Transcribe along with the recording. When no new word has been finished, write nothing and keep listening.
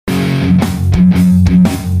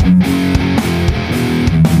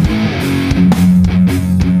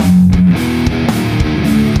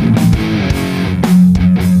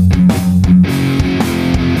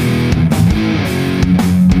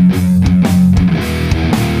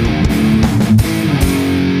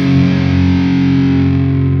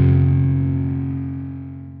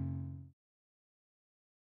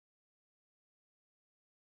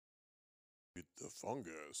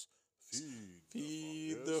fungus.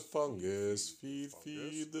 Feed the fungus, feed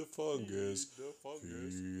the fungus,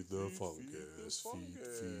 feed the fungus,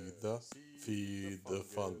 feed the fungus, feed the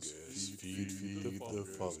fungus, feed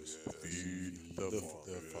the fungus, feed the fungus,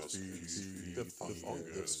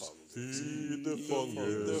 feed the fungus, feed the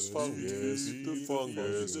fungus, feed the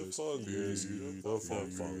fungus, feed the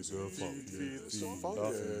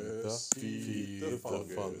fungus, feed the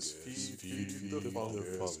fungus, feed the fungus,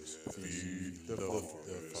 feed the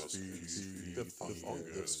fungus,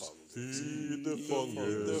 feed the fungus, feed the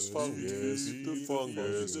fungus, feed the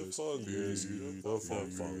fungus, feed the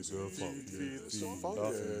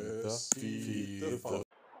fungus, feed the fungus.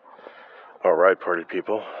 All right, party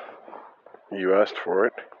people. You asked for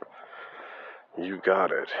it. You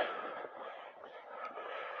got it.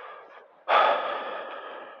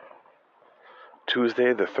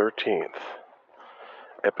 Tuesday the 13th,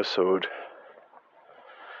 episode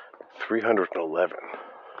 311,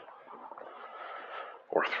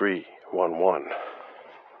 or 311,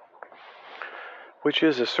 which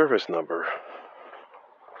is a service number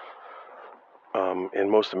in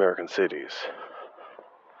most American cities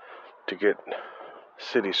to get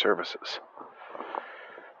city services.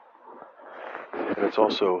 And it's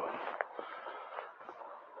also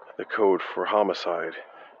the code for homicide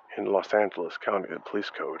in Los Angeles County Police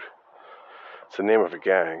Code. It's the name of a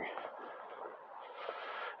gang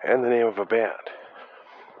and the name of a band.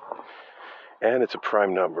 And it's a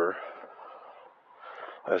prime number.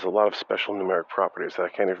 There's a lot of special numeric properties that I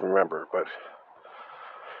can't even remember, but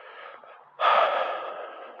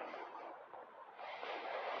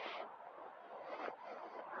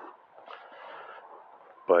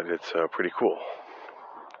it's pretty cool.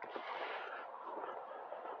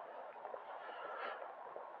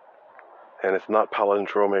 And it's not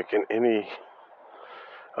palindromic in any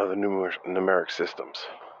of the numeric systems.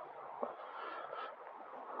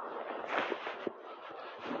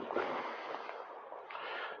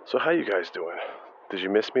 So how you guys doing? Did you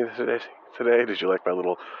miss me today? Did you like my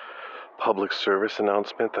little public service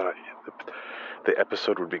announcement that the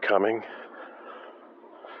episode would be coming?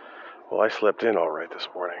 Well, I slept in all right this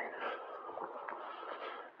morning.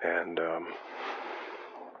 And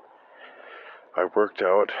I worked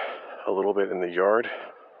out a little bit in the yard,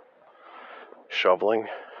 shoveling,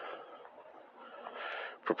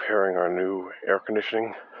 preparing our new air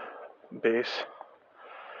conditioning base,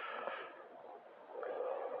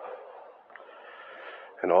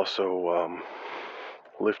 and also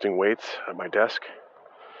lifting weights at my desk.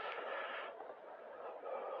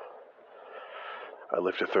 I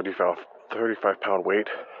lifted a 35-pound weight,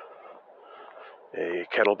 a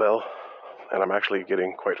kettlebell, and I'm actually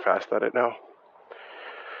getting quite fast at it now,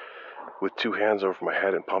 with two hands over my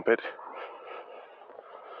head and pump it.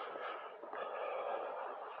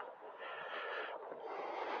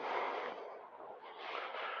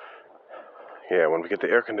 Yeah, when we get the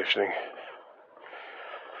air conditioning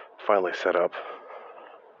finally set up,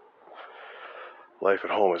 life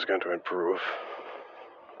at home is going to improve.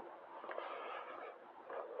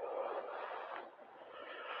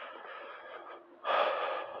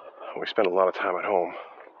 We spend a lot of time at home,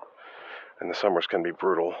 and the summers can be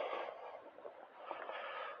brutal,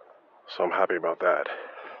 so I'm happy about that.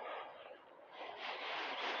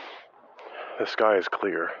 The sky is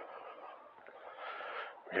clear.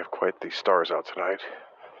 We have quite the stars out tonight.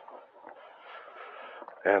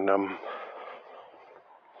 And,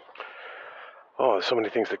 there's so many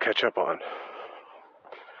things to catch up on.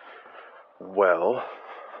 Well,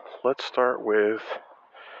 let's start with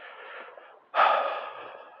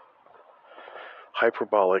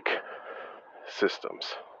hyperbolic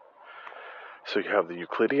systems. So you have the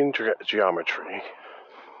Euclidean geometry,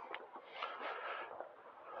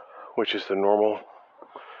 which is the normal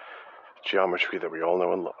geometry that we all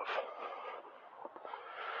know and love.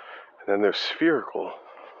 And then there's spherical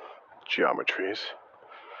geometries,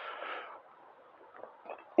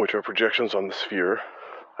 which are projections on the sphere.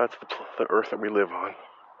 That's the Earth that we live on,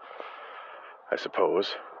 I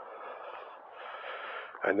suppose.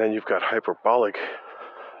 And then you've got hyperbolic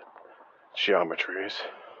geometries,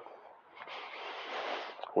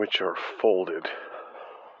 which are folded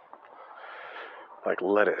like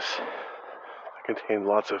lettuce. They contain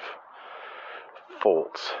lots of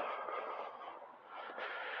folds.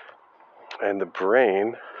 And the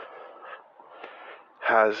brain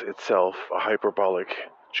has itself a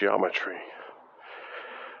hyperbolic geometry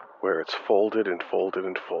where it's folded and folded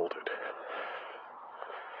and folded.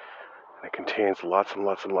 And it contains lots and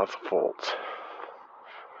lots and lots of folds.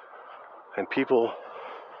 And people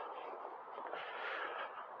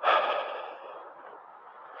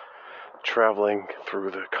traveling through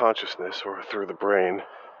the consciousness or through the brain,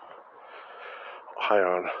 high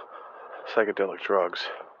on psychedelic drugs,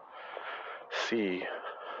 see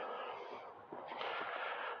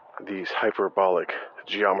these hyperbolic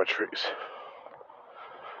geometries.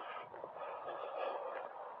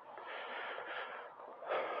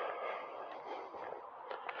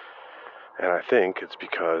 And I think it's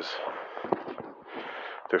because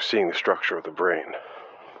they're seeing the structure of the brain.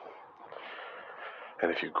 And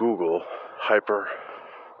if you Google hyperbolic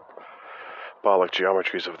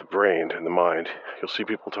geometries of the brain and the mind, you'll see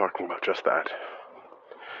people talking about just that.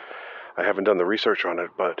 I haven't done the research on it,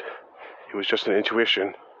 but it was just an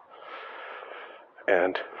intuition,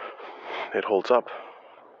 and it holds up.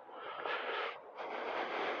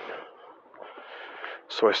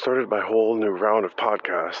 So I started my whole new round of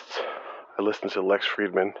podcasts. I listened to Lex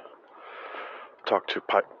Friedman talk to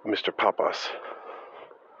Mr. Papas.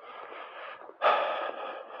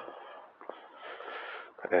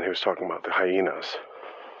 And he was talking about the hyenas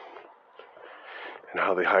and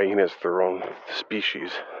how the hyenas, their own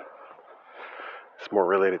species, it's more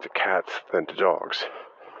related to cats than to dogs.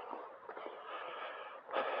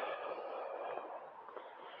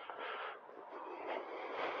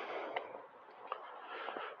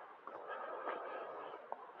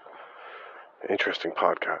 Interesting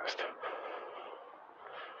podcast.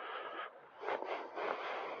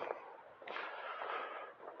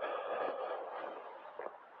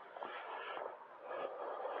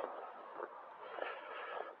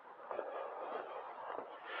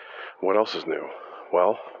 What else is new?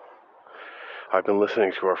 Well, I've been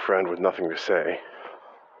listening to our friend with nothing to say.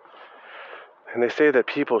 And they say that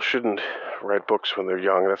people shouldn't write books when they're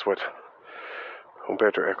young. That's what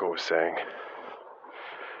Umberto Eco was saying.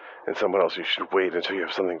 And someone else, you should wait until you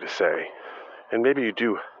have something to say. And maybe you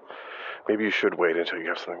do. Maybe you should wait until you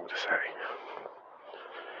have something to say.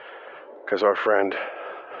 Because our friend,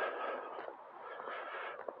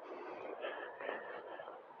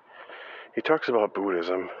 he talks about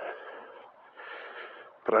Buddhism,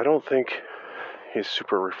 but I don't think he's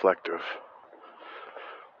super reflective.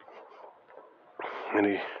 And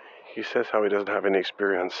he says how he doesn't have any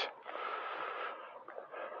experience.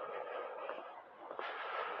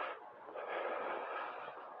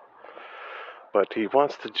 But he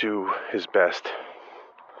wants to do his best.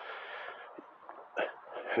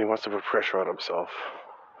 And he wants to put pressure on himself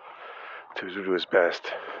to do his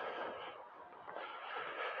best.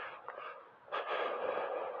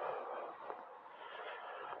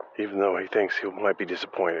 Even though he thinks he might be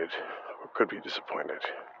disappointed, or could be disappointed.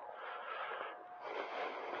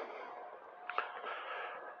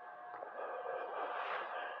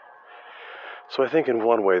 So I think in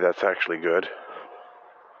one way that's actually good.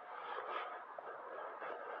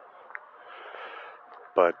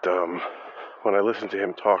 But when I listen to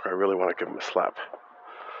him talk, I really want to give him a slap.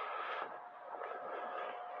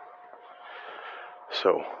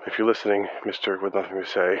 So if you're listening, Mr. with nothing to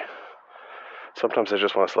say, sometimes I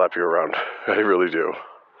just want to slap you around. I really do.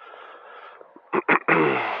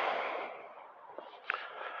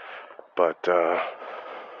 But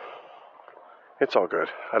it's all good.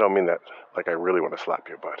 I don't mean that like I really want to slap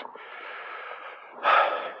you, but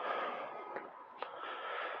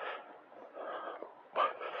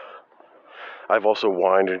I've also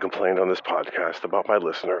whined and complained on this podcast about my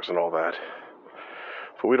listeners and all that.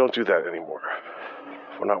 But we don't do that anymore.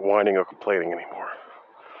 We're not whining or complaining anymore.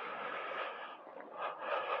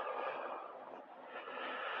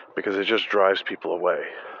 Because it just drives people away.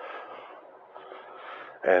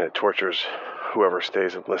 And it tortures whoever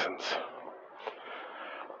stays and listens.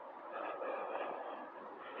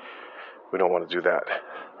 We don't want to do that.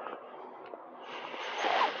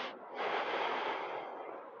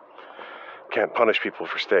 Can't punish people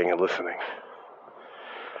for staying and listening.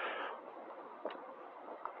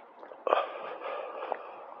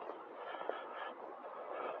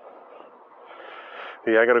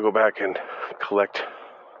 Yeah, I gotta go back and collect.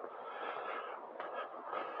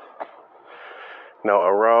 Now,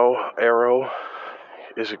 Arrow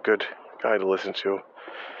is a good guy to listen to.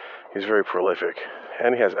 He's very prolific,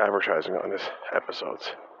 and he has advertising on his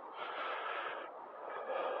episodes.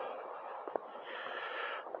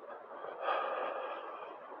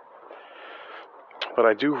 But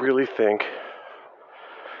I do really think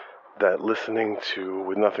that listening to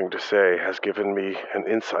With Nothing to Say has given me an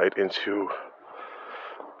insight into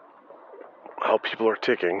how people are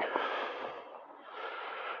ticking,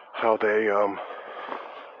 how they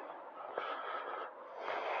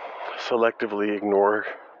selectively ignore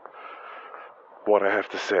what I have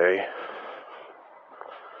to say.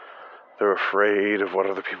 They're afraid of what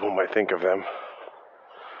other people might think of them.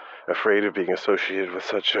 afraid of being associated with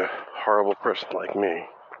such a horrible person like me.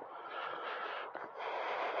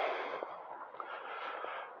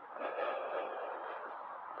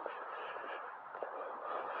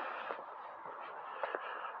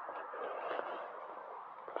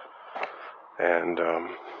 And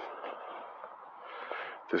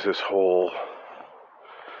there's this whole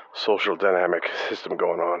social dynamic system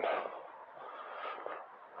going on.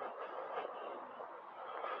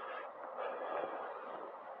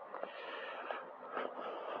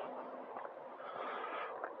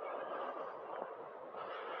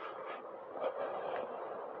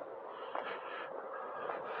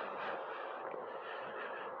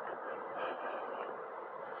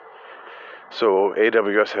 So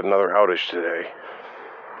AWS had another outage today,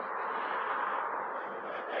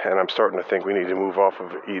 and I'm starting to think we need to move off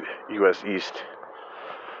of US East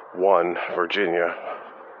 1, Virginia,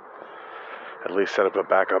 at least set up a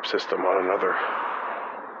backup system on another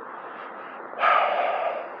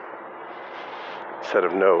set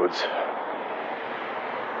of nodes.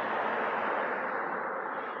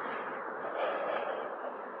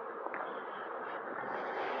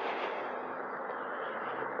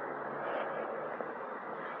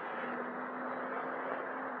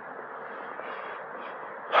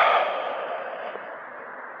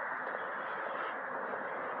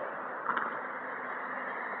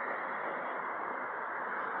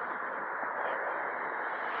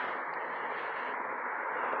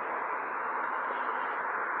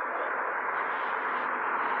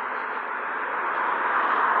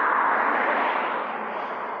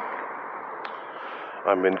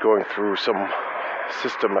 I've been going through some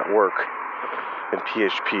system at work in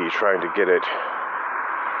PHP, trying to get it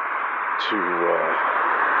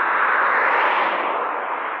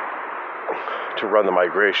to run the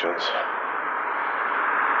migrations.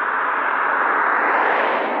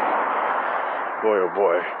 Boy, oh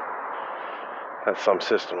boy, that's some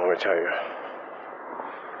system, let me tell you.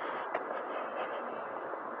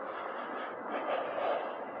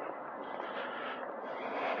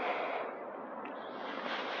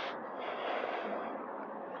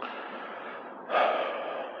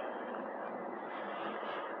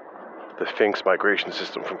 The Sphinx migration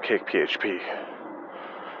system from Cake PHP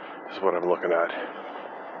is what I'm looking at.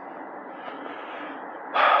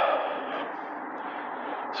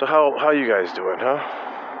 So how you guys doing, huh?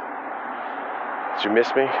 Did you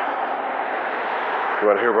miss me? You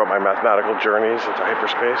want to hear about my mathematical journeys into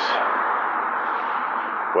hyperspace?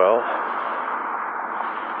 Well,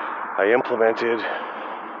 I implemented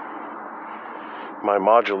my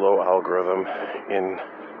modulo algorithm in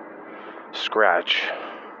Scratch,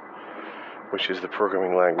 which is the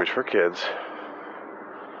programming language for kids.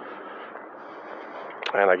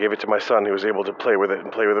 And I gave it to my son, who was able to play with it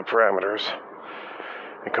and play with the parameters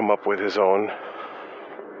and come up with his own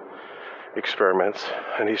experiments.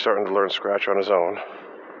 And he's starting to learn Scratch on his own.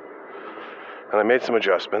 And I made some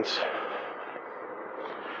adjustments.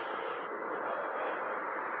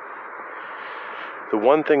 The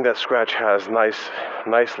one thing that Scratch has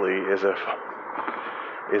nicely is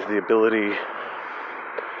the ability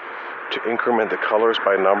to increment the colors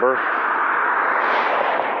by number,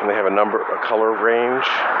 and they have a color range.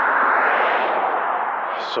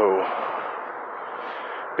 So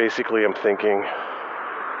basically I'm thinking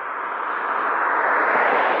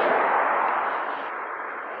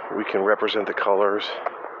we can represent the colors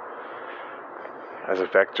as a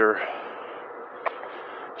vector.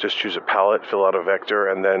 Just choose a palette, fill out a vector,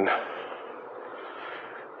 and then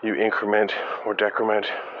you increment or decrement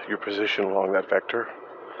your position along that vector,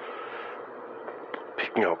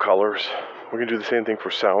 picking out colors. We're going to do the same thing for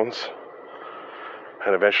sounds,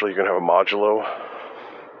 and eventually you're going to have a modulo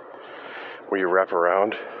where you wrap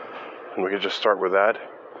around, and we can just start with that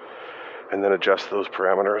and then adjust those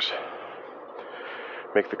parameters,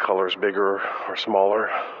 make the colors bigger or smaller,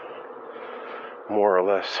 more or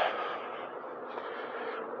less.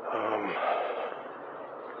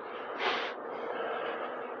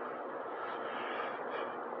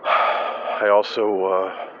 I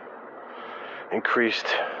also increased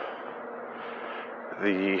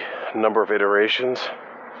the number of iterations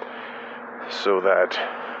so that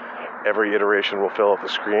every iteration will fill out the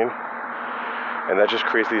screen, and that just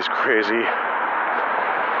creates these crazy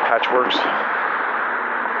patchworks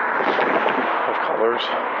of colors.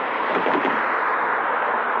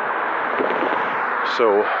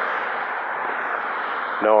 So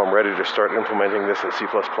now I'm ready to start implementing this in C++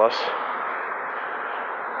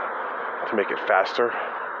 to make it faster.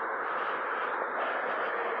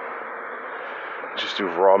 Just do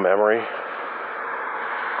raw memory,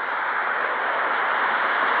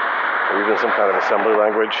 or even some kind of assembly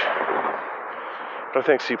language, But I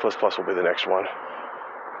think C++ will be the next one.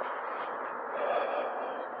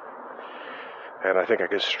 And I think I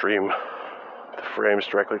can stream the frames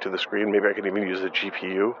directly to the screen. Maybe I can even use the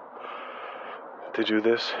GPU to do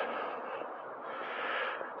this.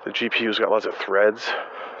 The GPU's got lots of threads,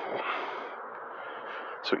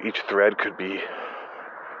 so each thread could be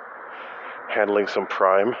handling some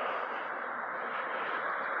prime.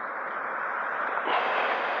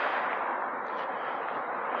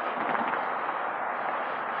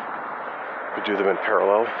 We do them in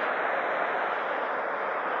parallel.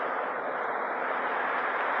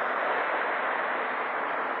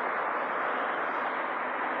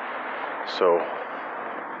 So,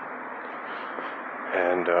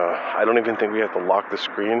 and I don't even think we have to lock the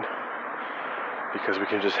screen, because we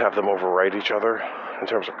can just have them overwrite each other in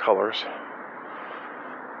terms of colors.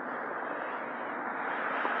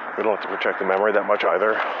 We don't have to protect the memory that much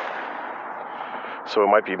either. So it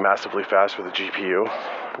might be massively fast with the GPU.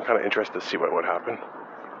 I'm kind of interested to see what would happen.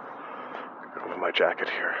 Go with my jacket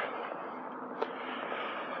here.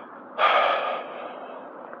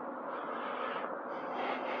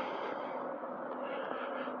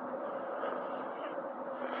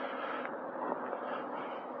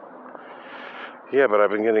 Yeah, but I've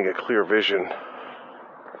been getting a clear vision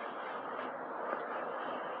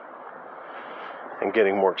and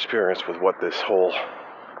getting more experience with what this whole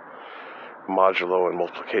modulo and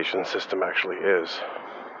multiplication system actually is.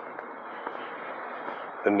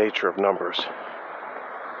 The nature of numbers.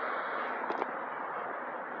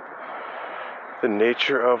 The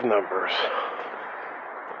nature of numbers.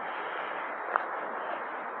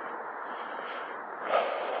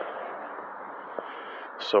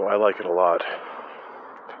 So I like it a lot.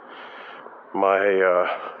 My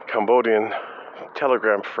Cambodian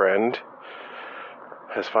Telegram friend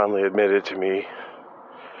has finally admitted to me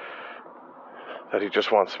that he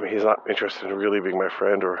just wants me. He's not interested in really being my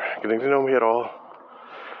friend or getting to know me at all.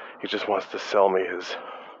 He just wants to sell me his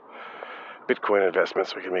Bitcoin investment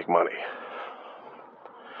so he can make money.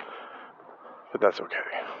 But that's okay.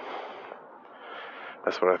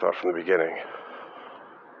 That's what I thought from the beginning.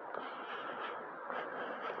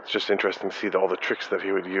 It's just interesting to see all the tricks that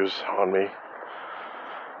he would use on me.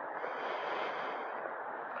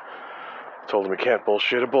 I told him you can't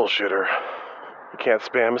bullshit a bullshitter. You can't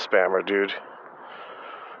spam a spammer, dude.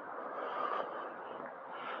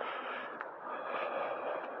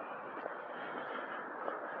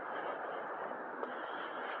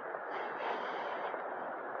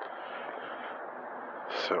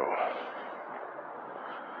 So,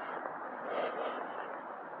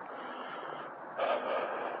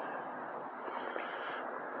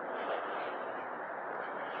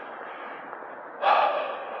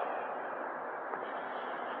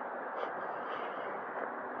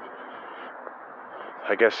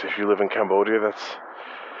 I guess if you live in Cambodia, that's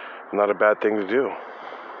not a bad thing to do.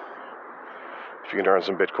 If you can earn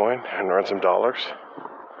some Bitcoin and earn some dollars,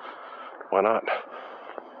 why not?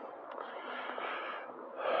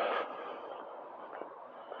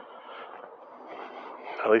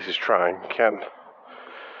 At least he's trying. Can't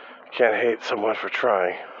hate someone for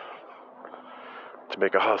trying to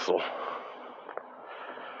make a hustle.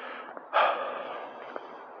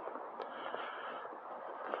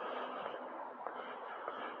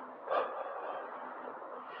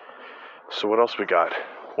 So what else we got?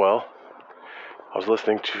 Well, I was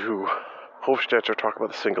listening to Hofstetter talk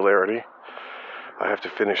about the singularity. I have to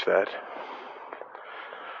finish that.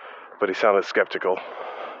 But he sounded skeptical,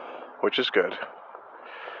 which is good.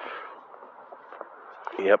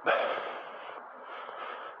 Yep.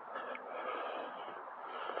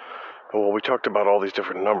 Well, we talked about all these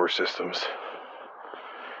different number systems.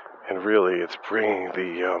 And really, it's bringing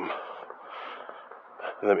them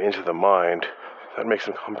into the mind that makes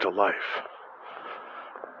them come to life.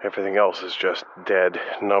 Everything else is just dead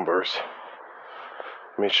numbers.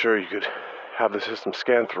 I mean, sure, you could have the system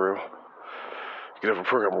scan through. You could have a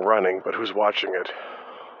program running, but who's watching it?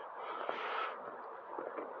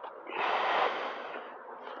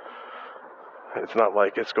 It's not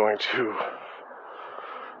like it's going to...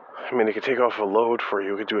 I mean, it could take off a load for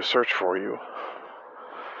you, it could do a search for you.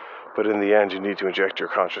 But in the end, you need to inject your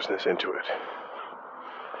consciousness into it.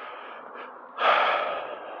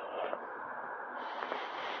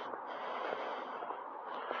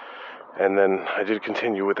 And then I did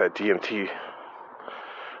continue with that DMT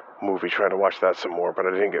movie, trying to watch that some more, but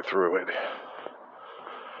I didn't get through it.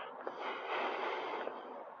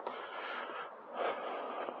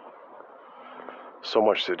 So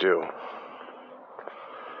much to do.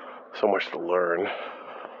 So much to learn.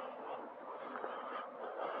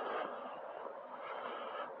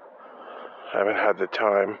 I haven't had the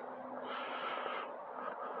time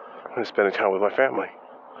and spending time with my family.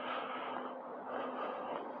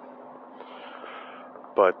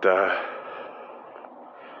 But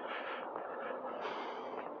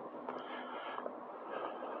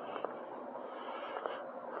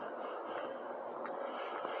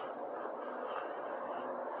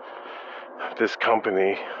this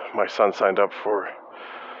company, my son signed up for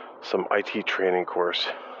some IT training course,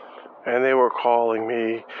 and they were calling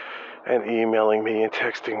me and emailing me and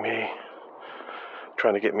texting me,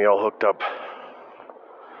 trying to get me all hooked up.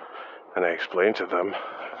 And I explained to them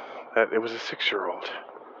that it was a 6-year-old.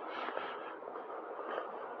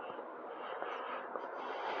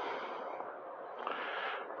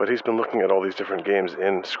 But he's been looking at all these different games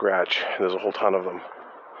in Scratch, and there's a whole ton of them,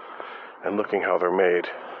 and looking how they're made.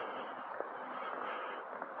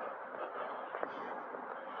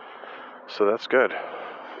 So that's good.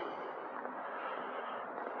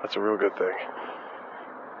 That's a real good thing.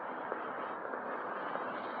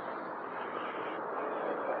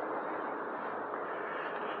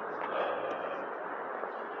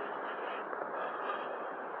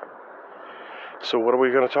 So what are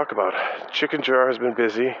we going to talk about? Chicken Jar has been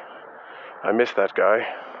busy. I miss that guy.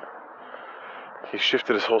 He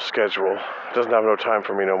shifted his whole schedule. Doesn't have no time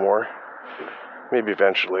for me no more. Maybe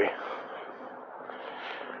eventually,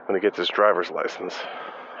 when he gets his driver's license.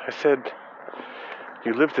 I said,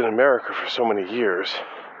 you lived in America for so many years.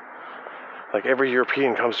 Like every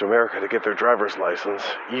European comes to America to get their driver's license,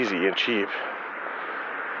 easy and cheap.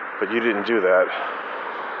 But you didn't do that.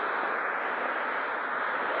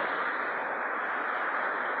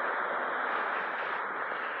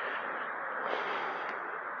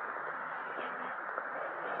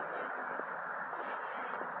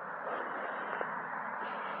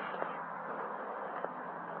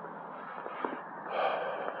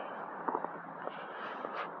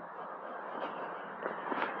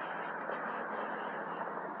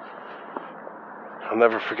 I'll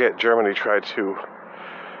never forget Germany tried to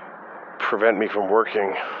prevent me from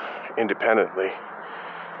working independently.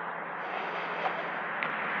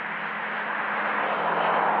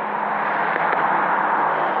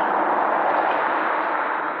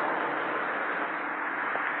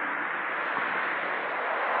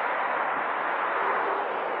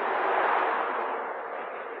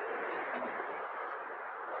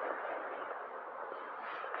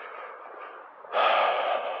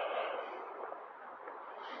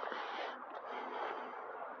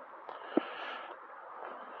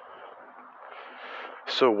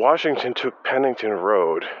 So Washington took Pennington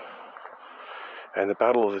Road, and the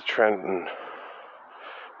Battle of the Trenton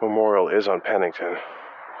Memorial is on Pennington.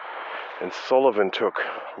 And Sullivan took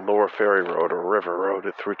Lower Ferry Road, or River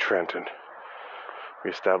Road, through Trenton,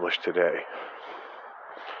 reestablished today.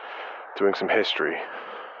 Doing some history,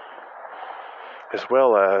 as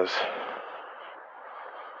well as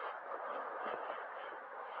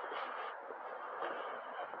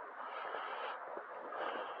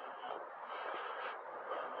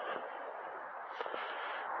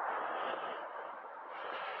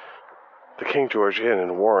the King George Inn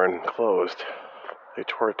in Warren closed. They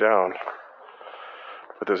tore it down.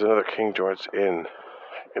 But there's another King George Inn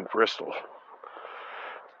in Bristol,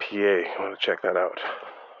 PA. You want to check that out.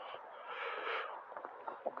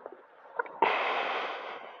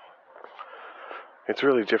 It's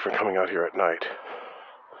really different coming out here at night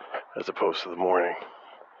as opposed to the morning.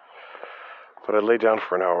 But I laid down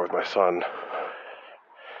for an hour with my son,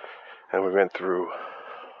 and we went through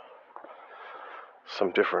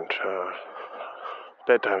some different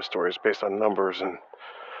bedtime stories based on numbers, and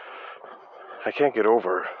I can't get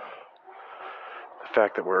over the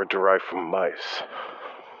fact that we're derived from mice,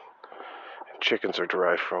 and chickens are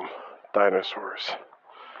derived from dinosaurs.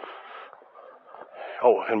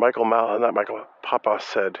 Oh, and Papa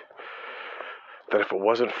said that if it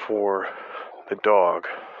wasn't for the dog,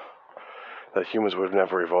 that humans would have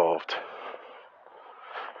never evolved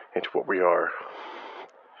into what we are.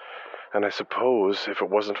 And I suppose if it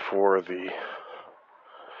wasn't for the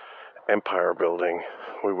empire building,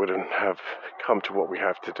 we wouldn't have come to what we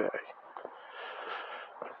have today.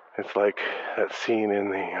 It's like that scene in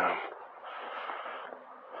the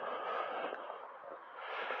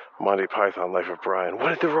Monty Python Life of Brian. What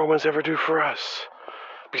did the Romans ever do for us?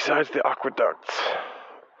 Besides the aqueducts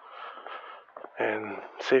and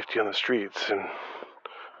safety on the streets and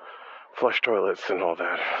flush toilets and all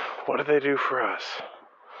that. What did they do for us?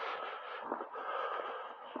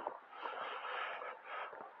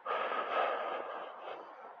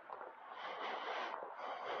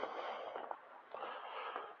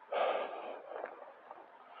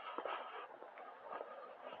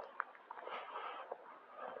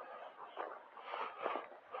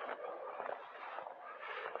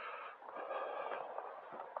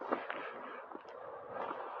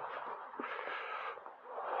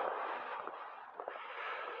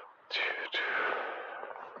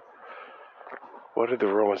 What did the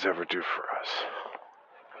Romans ever do for us?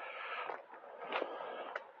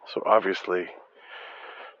 So obviously,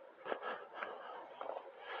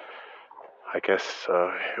 I guess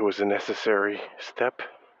it was a necessary step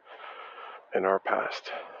in our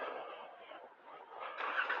past.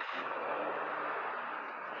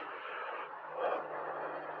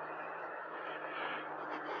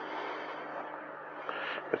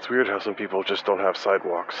 It's weird how some people just don't have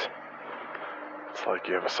sidewalks. It's like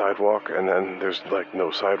you have a sidewalk and then there's like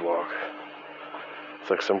no sidewalk. It's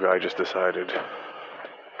like some guy just decided,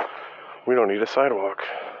 we don't need a sidewalk.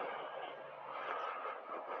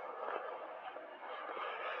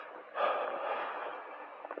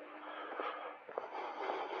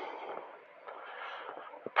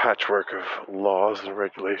 A patchwork of laws and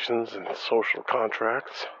regulations and social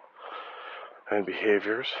contracts and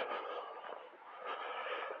behaviors.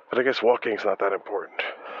 But I guess walking's not that important.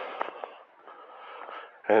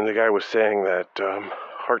 And the guy was saying that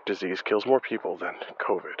heart disease kills more people than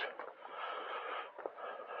COVID.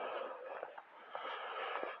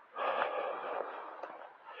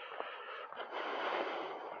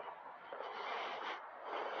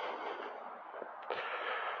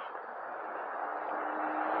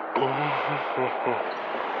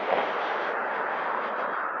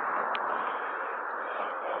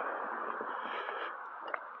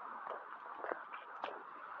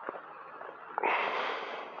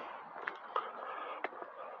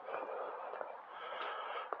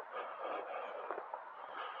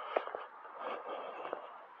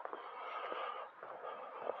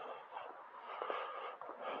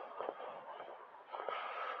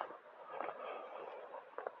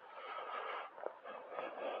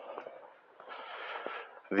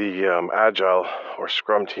 The Agile or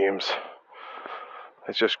Scrum teams,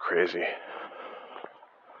 it's just crazy.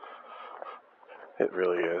 It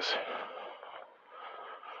really is.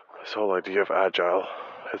 This whole idea of Agile,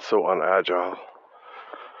 it's so un-Agile.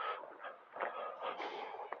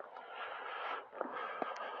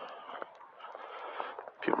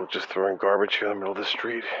 People just throwing garbage here in the middle of the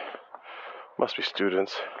street. Must be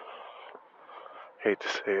students. Hate to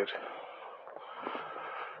say it.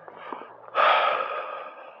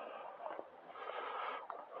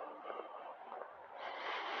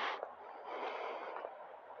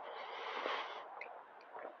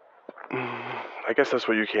 I guess that's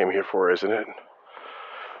what you came here for, isn't it?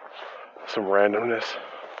 Some randomness.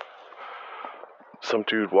 Some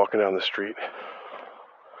dude walking down the street,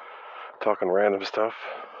 talking random stuff.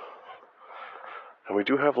 And we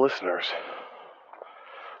do have listeners.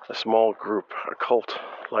 A small group, a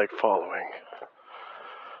cult-like following.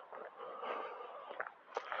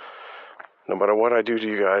 No matter what I do to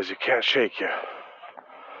you guys, you can't shake you.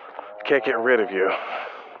 Can't get rid of you.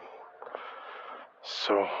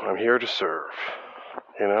 So I'm here to serve,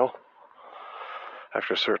 you know?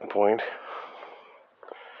 After a certain point,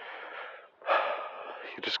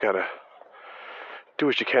 you just gotta do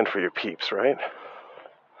what you can for your peeps, right?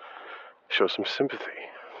 Show some sympathy.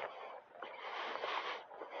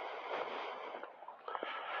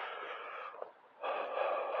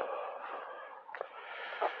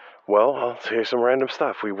 Well, I'll tell you some random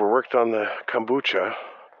stuff. We worked on the kombucha.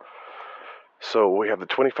 So we have the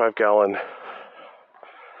 25-gallon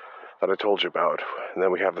that I told you about. And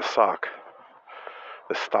then we have the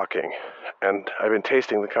stocking. And I've been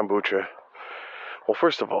tasting the kombucha. Well,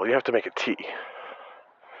 first of all, you have to make a tea.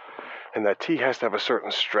 And that tea has to have a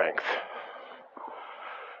certain strength.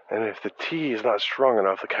 And if the tea is not strong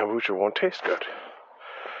enough, the kombucha won't taste good.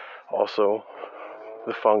 Also,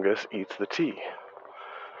 the fungus eats the tea.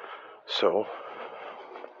 So,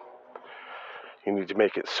 you need to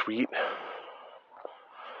make it sweet,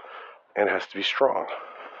 and it has to be strong.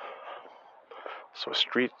 So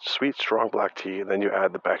sweet, strong black tea, and then you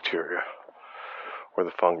add the bacteria, or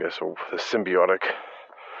the fungus, or the symbiotic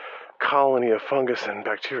colony of fungus and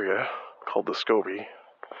bacteria, called the SCOBY,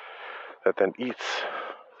 that then eats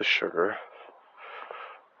the sugar,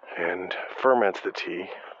 and ferments the tea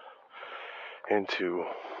into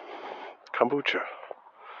kombucha,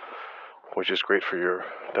 which is great for your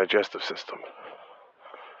digestive system.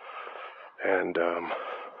 And,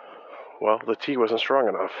 well, the tea wasn't strong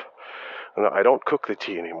enough. And I don't cook the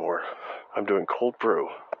tea anymore. I'm doing cold brew.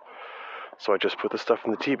 So I just put the stuff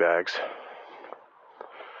in the tea bags.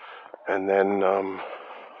 And then, look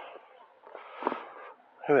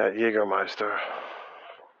at that Jägermeister.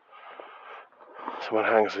 Someone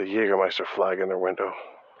hangs a Jägermeister flag in their window.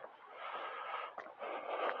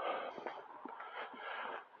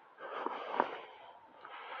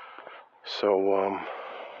 So,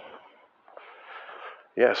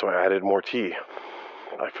 yeah, so I added more tea.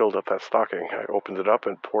 I filled up that stocking. I opened it up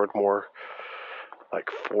and poured more, like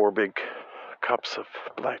 4 big cups of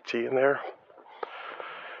black tea in there.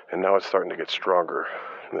 And now it's starting to get stronger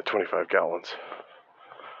in the 25 gallons.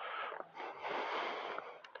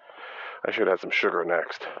 I should add some sugar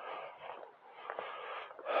next.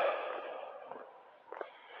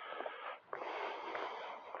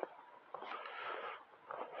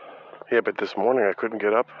 Yeah, but this morning I couldn't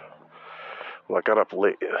get up. Well, I got up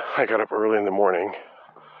late. I got up early in the morning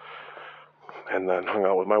and then hung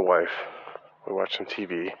out with my wife. We watched some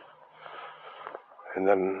TV. And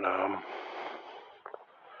then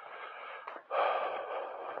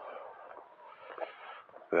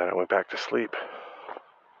I went back to sleep.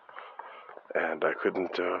 And I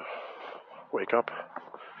couldn't wake up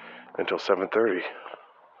until 7:30.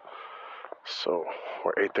 So,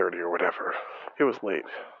 or 8:30 or whatever. It was late.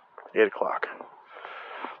 8 o'clock.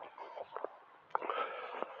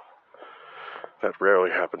 That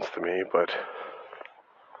rarely happens to me, but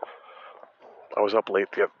I was up late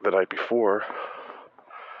the night before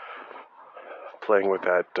playing with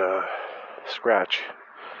that Scratch,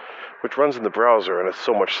 which runs in the browser and it's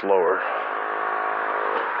so much slower.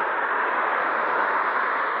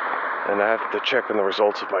 And I have to check on the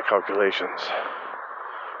results of my calculations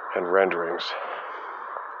and renderings.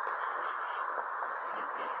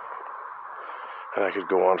 And I could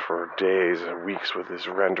go on for days and weeks with these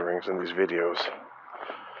renderings and these videos.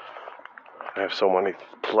 I have so many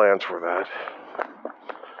plans for that,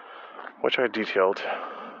 which I detailed.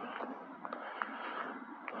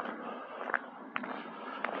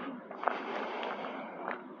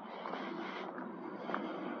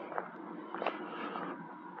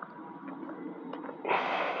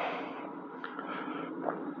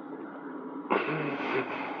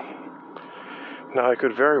 Now I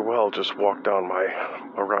could very well just walk down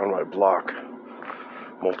around my block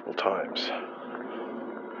multiple times.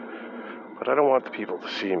 But I don't want the people to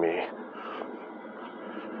see me.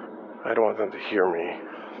 I don't want them to hear me.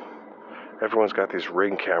 Everyone's got these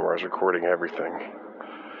Ring cameras recording everything.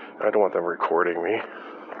 I don't want them recording me.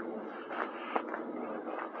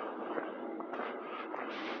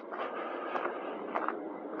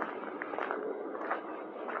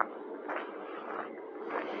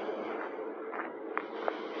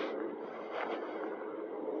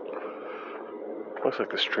 Looks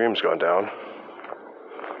like the stream's gone down.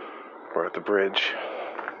 We're at the bridge.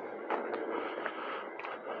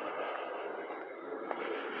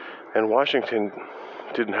 And Washington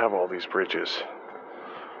didn't have all these bridges.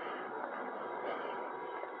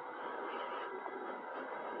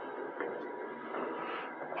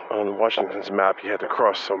 On Washington's map, you had to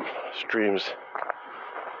cross some streams.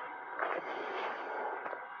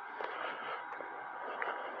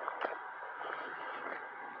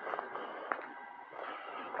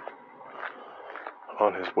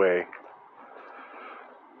 On his way.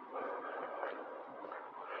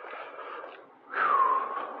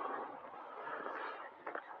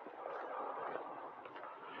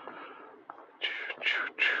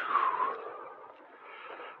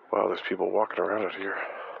 Wow, there's people walking around out here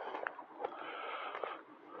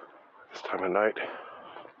this time of night.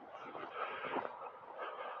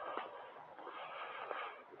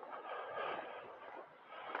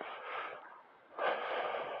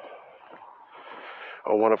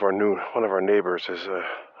 Oh, one of our neighbors is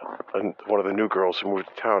one of the new girls who moved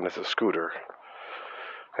to town has a scooter,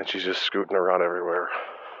 and she's just scooting around everywhere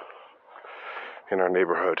in our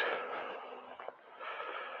neighborhood.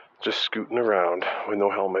 Just scooting around with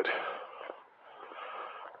no helmet.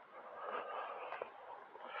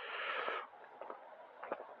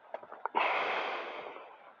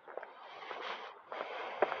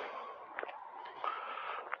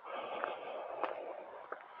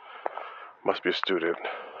 Must be a student.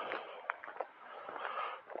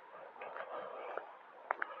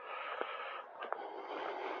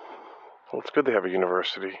 Well, it's good they have a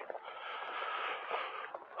university.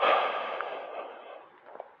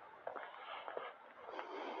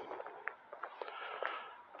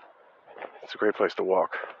 It's a great place to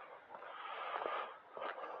walk.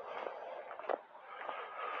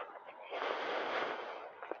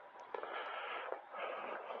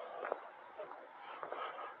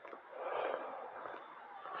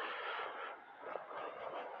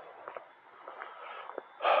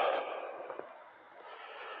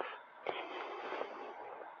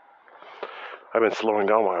 I've been slowing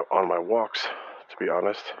down on my walks, to be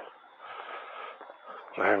honest.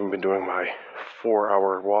 I haven't been doing my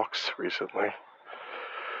 4-hour walks recently.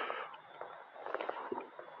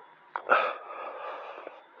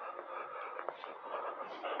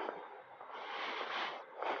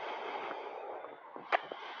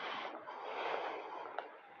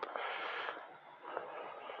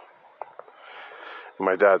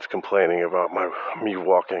 My dad's complaining about me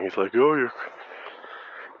walking. He's like, "Oh,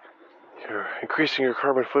 you're increasing your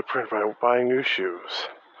carbon footprint by buying new shoes."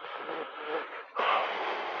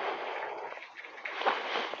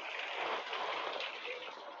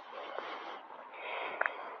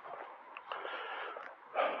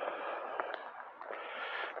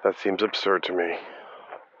 That seems absurd to me.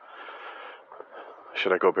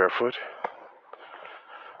 Should I go barefoot?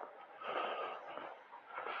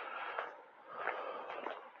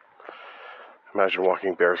 Imagine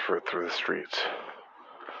walking barefoot through the streets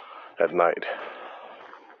at night.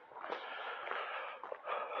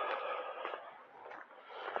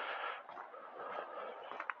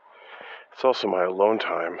 It's also my alone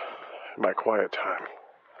time, my quiet time.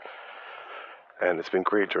 And it's been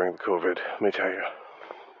great during the COVID, let me tell you.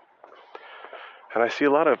 And I see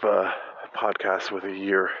a lot of podcasts with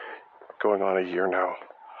going on a year now.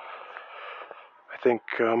 I think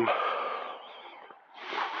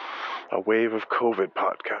a wave of COVID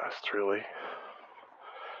podcasts, really.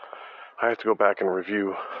 I have to go back and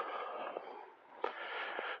review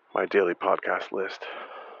my daily podcast list,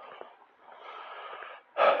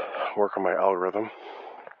 work on my algorithm.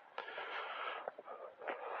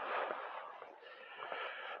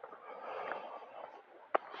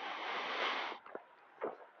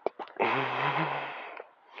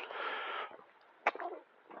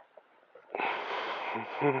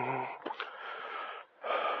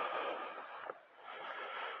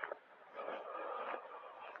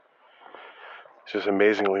 It's just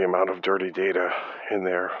amazingly amount of dirty data in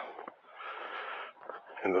there,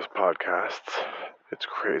 in those podcasts. It's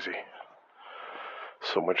crazy.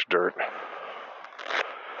 So much dirt.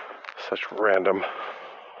 Such random.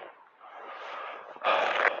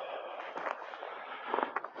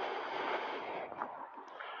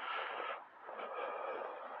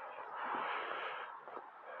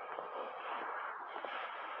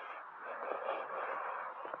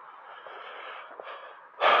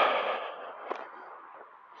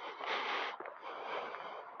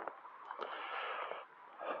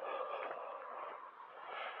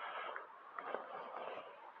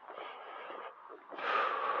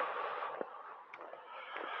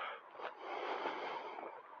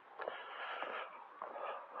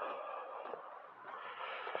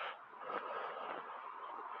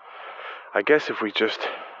 I guess if we just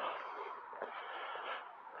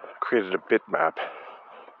created a bitmap,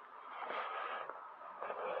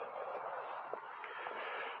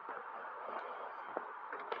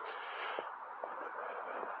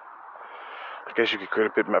 I guess you could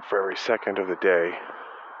create a bitmap for every second of the day.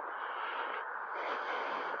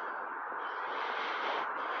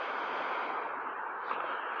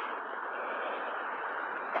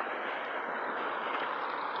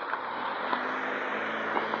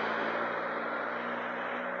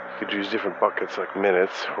 You could use different buckets like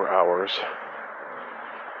minutes or hours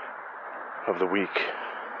of the week.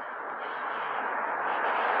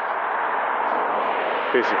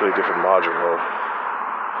 Basically a different module.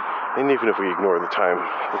 And even if we ignore the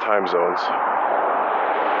time zones.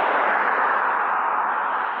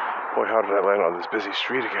 Boy, how did I land on this busy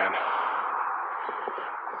street again?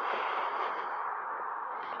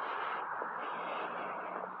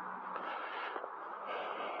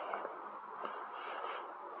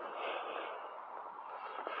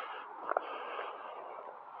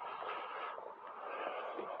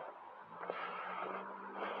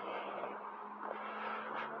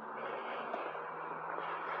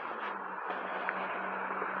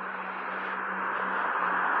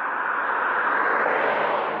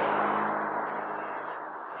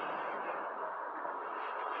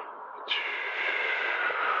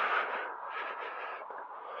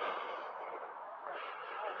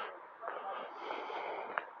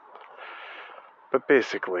 But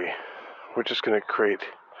basically, we're just going to create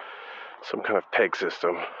some kind of peg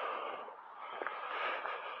system.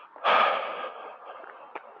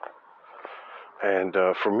 And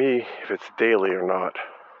for me, if it's daily or not,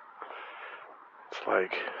 it's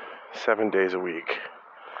like 7 days a week.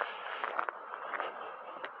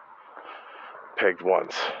 Pegged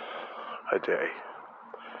once a day.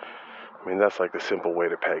 I mean, that's like the simple way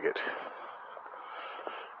to peg it.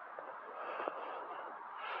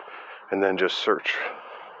 And then just search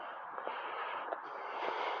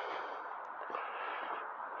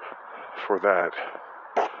for that.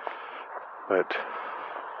 But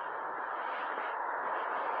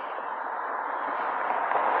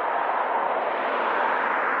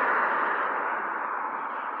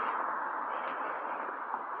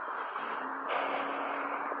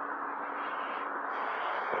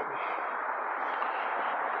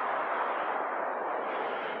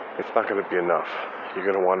it's not going to be enough. You're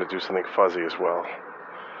going to want to do something fuzzy as well.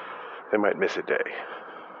 they might miss a day.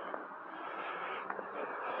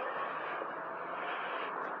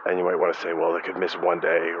 And you might want to say, well, they could miss one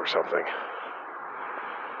day or something.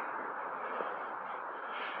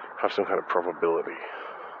 Have some kind of probability.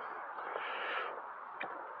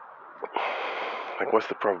 Like, what's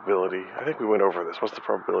the probability? I think we went over this. What's the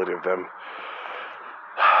probability of them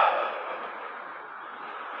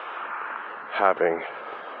having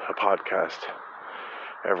a podcast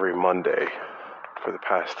every Monday for the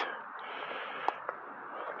past,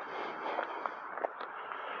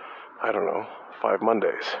 I don't know, 5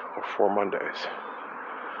 Mondays or 4 Mondays?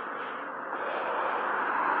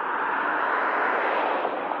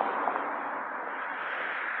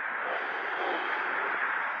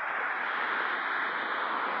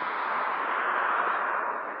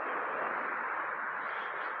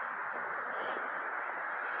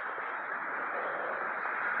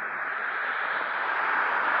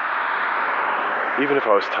 Even if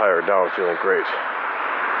I was tired, now I'm feeling great.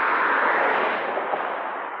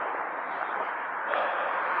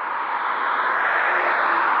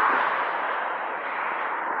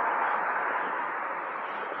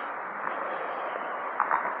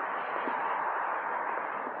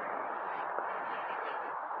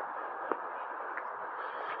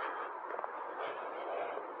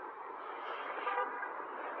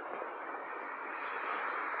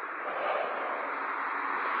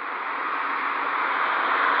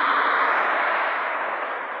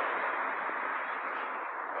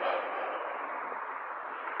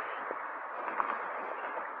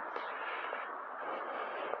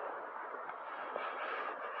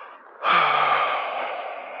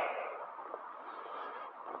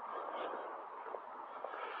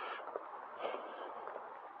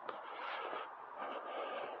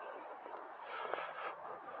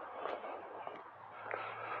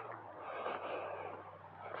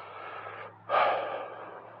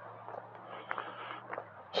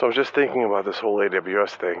 So I'm just thinking about this whole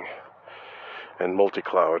AWS thing and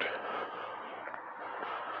multi-cloud.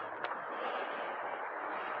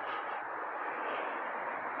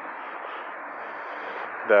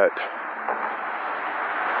 That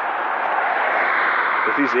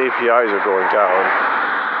if these APIs are going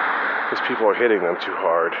down because people are hitting them too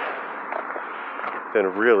hard,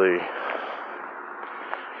 then really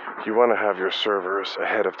you want to have your servers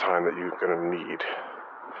ahead of time that you're going to need.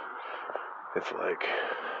 It's like,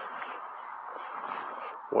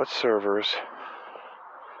 what servers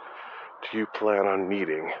do you plan on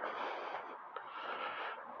needing?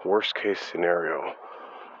 Worst case scenario.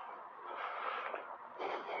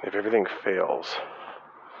 If everything fails,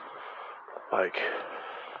 like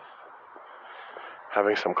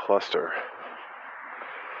having some cluster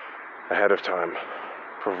ahead of time,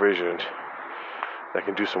 provisioned, that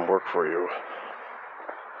can do some work for you.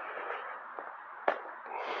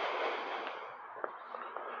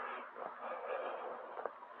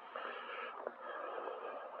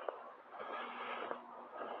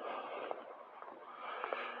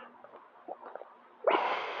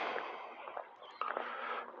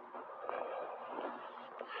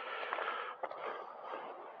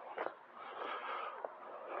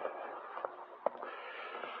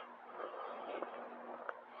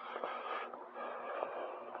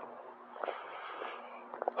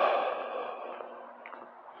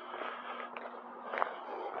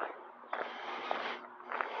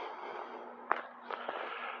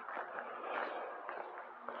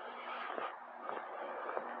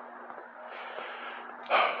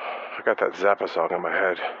 I got that Zappa song in my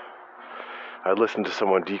head. I listened to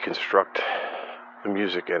someone deconstruct the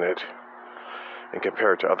music in it and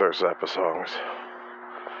compare it to other Zappa songs.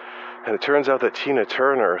 And it turns out that Tina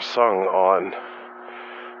Turner sung on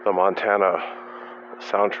the Montana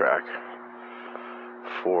soundtrack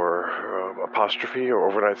for Apostrophe or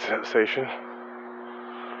Overnight Sensation.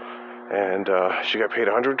 And she got paid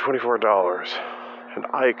 $124. And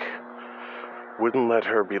Ike wouldn't let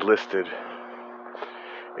her be listed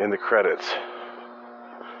in the credits.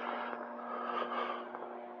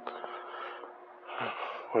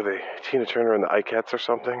 Were they Tina Turner and the Ikeettes or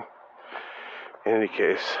something? In any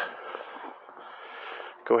case,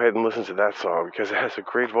 go ahead and listen to that song because it has some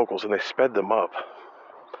great vocals and they sped them up.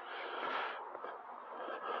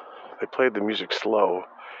 They played the music slow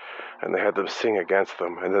and they had them sing against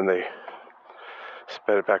them and then they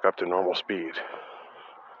sped it back up to normal speed,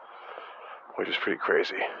 which is pretty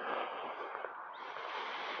crazy.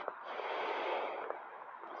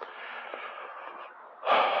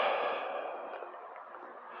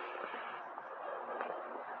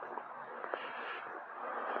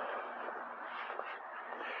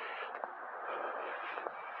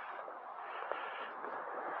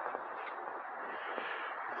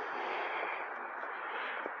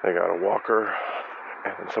 I got a walker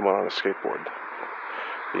and someone on a skateboard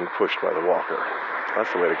being pushed by the walker.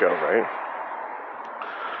 That's the way to go, right?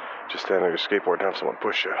 Just stand on your skateboard and have someone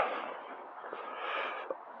push you.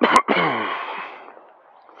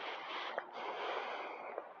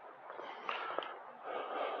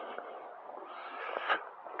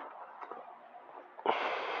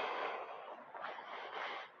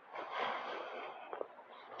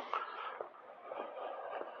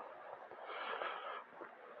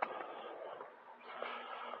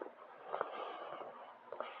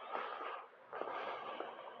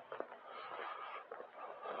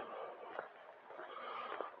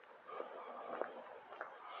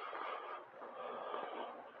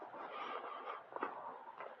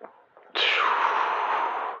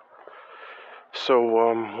 So,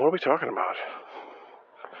 what are we talking about?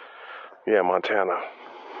 Yeah, Montana.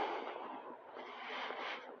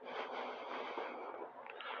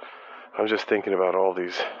 I'm just thinking about all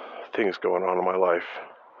these things going on in my life.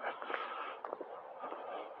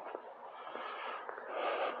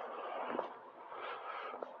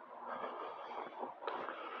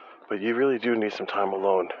 But you really do need some time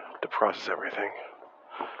alone to process everything.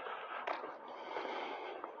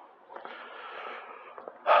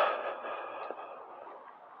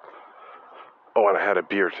 Oh, and I had a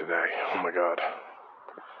beer today. Oh my God.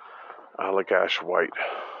 Allagash White.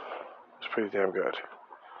 It's pretty damn good.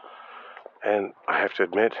 And I have to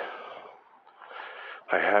admit,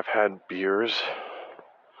 I have had beers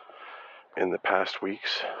in the past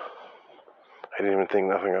weeks. I didn't even think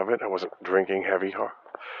nothing of it. I wasn't drinking heavy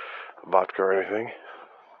vodka or anything.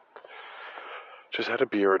 Just had a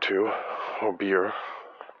beer or two, or beer.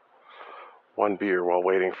 One beer while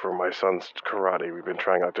waiting for my son's karate. We've been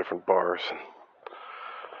trying out different bars.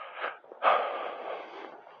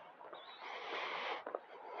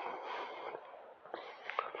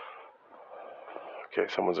 Okay,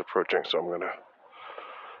 someone's approaching, so I'm gonna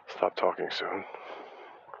stop talking soon.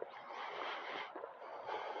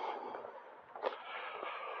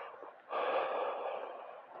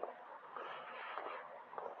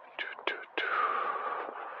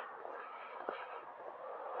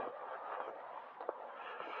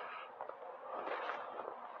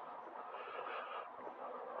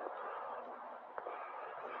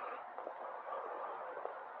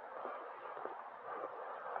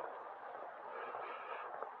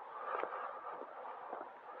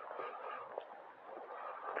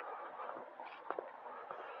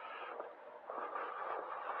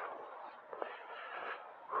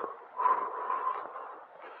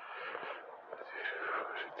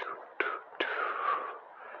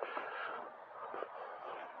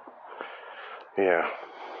 Yeah.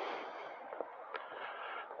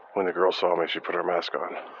 When the girl saw me, she put her mask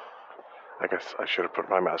on. I guess I should have put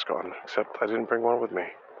my mask on, except I didn't bring one with me.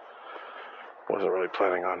 Wasn't really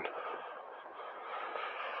planning on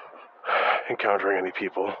encountering any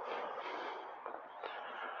people.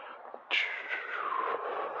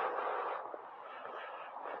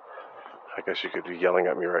 I guess you could be yelling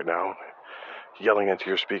at me right now. Yelling into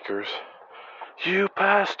your speakers. You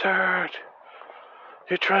bastard!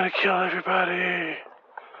 You're trying to kill everybody!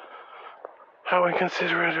 How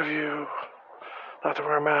inconsiderate of you not to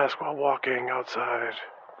wear a mask while walking outside.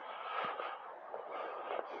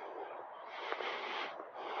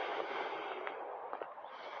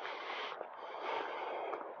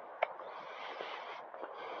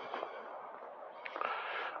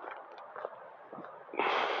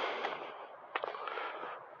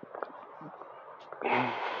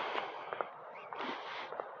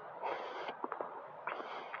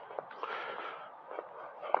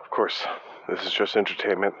 Of course, this is just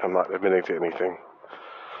entertainment. I'm not admitting to anything.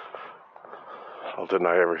 I'll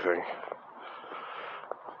deny everything.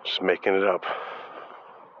 Just making it up.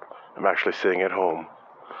 I'm actually sitting at home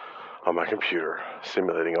on my computer,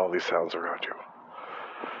 simulating all these sounds around you.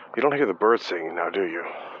 You don't hear the birds singing now, do you?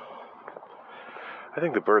 I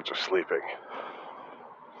think the birds are sleeping.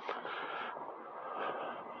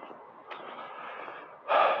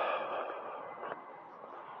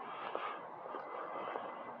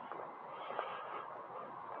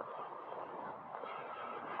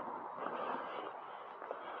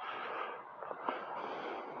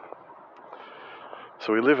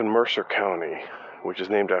 So we live in Mercer County, which is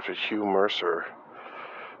named after Hugh Mercer,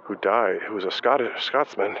 who was a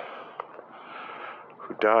Scotsman,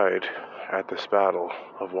 who died at this battle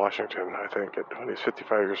of Washington, I think, when he was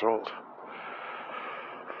 55 years old.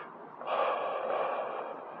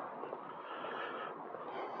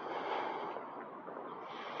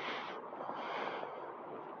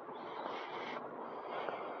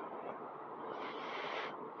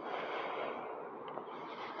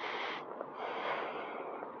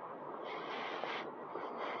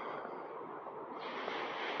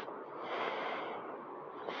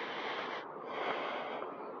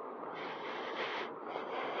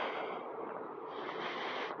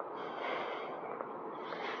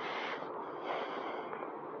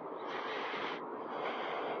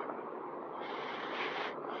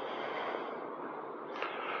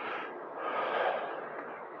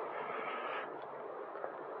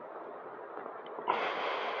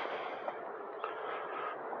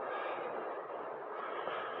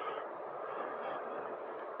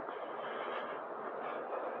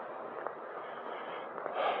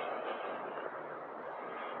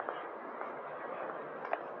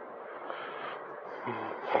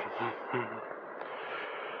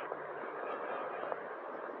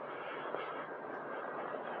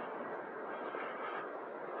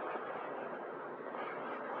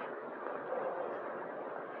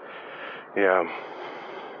 Yeah,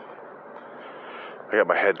 I got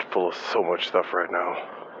my head full of so much stuff right now,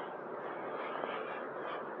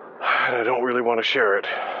 and I don't really want to share it,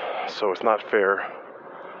 so it's not fair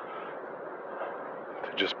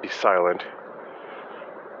to just be silent.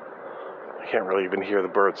 I can't really even hear the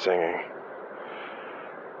birds singing,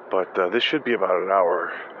 but this should be about an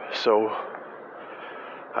hour, so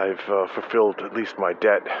I've fulfilled at least my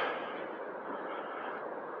debt.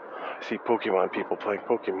 I see Pokemon people playing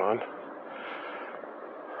Pokemon,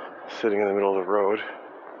 sitting in the middle of the road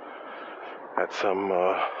at some,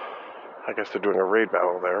 I guess they're doing a raid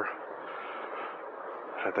battle there,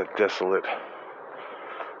 at that desolate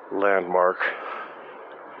landmark.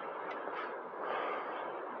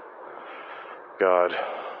 God,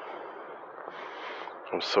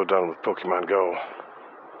 I'm so done with Pokemon Go.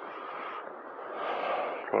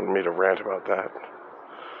 You wanted me to rant about that?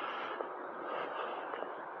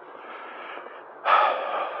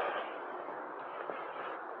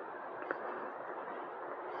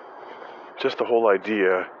 Just the whole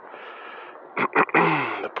idea,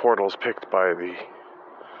 the portals picked by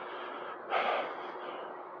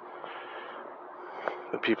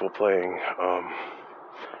the people playing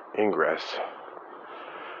Ingress,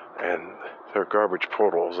 and they're garbage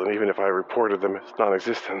portals, and even if I reported them as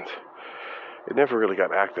non-existent, it never really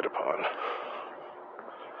got acted upon.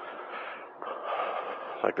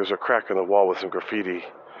 Like there's a crack in the wall with some graffiti,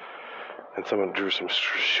 and someone drew some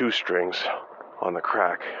shoestrings on the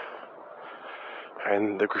crack,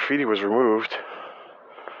 and the graffiti was removed,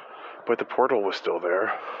 but the portal was still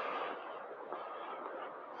there.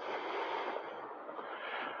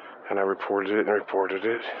 And I reported it and reported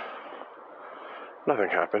it. Nothing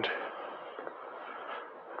happened.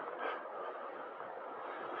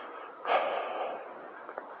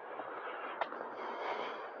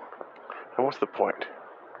 And what's the point?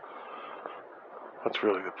 What's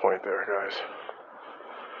really the point there, guys?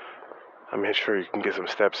 I mean, sure, you can get some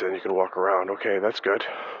steps in, you can walk around. Okay, that's good.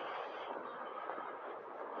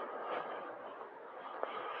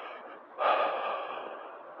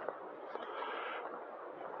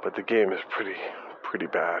 But the game is pretty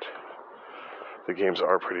bad. The games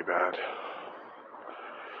are pretty bad.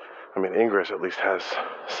 I mean, Ingress at least has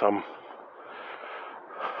some.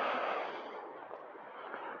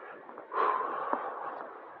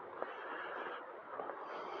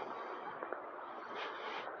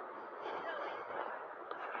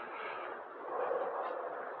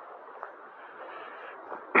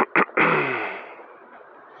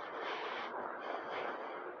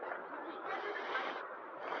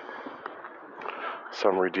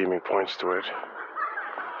 Some redeeming points to it.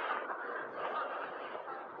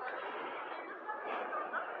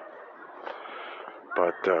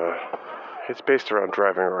 But it's based around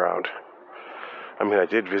driving around. I mean, I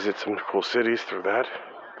did visit some cool cities through that,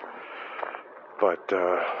 but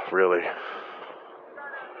really,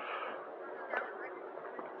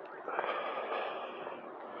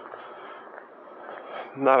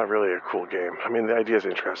 not really a cool game. I mean, the idea is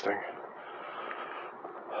interesting.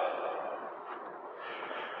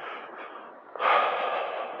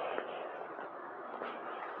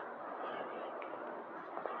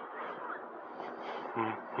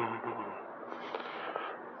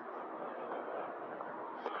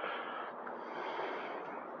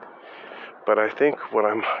 But I think what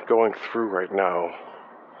I'm going through right now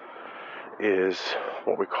is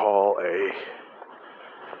what we call a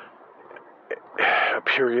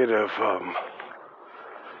period of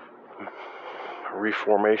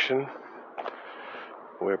reformation,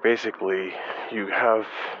 where basically you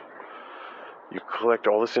collect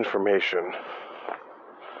all this information,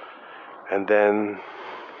 and then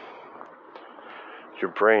your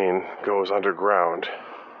brain goes underground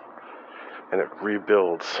and it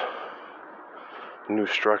rebuilds new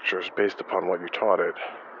structures based upon what you taught it.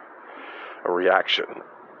 A reaction,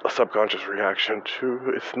 a subconscious reaction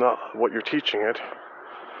to it's not what you're teaching it,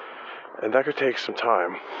 and that could take some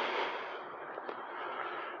time.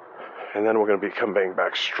 And then we're going to be coming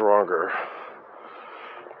back stronger.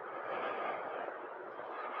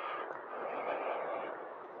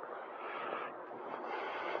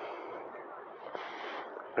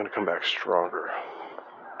 Going to come back stronger.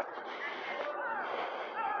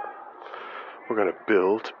 We're going to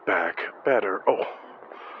build back better. Oh,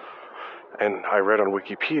 and I read on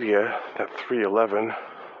Wikipedia that 311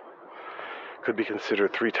 could be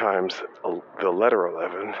considered 3 times the letter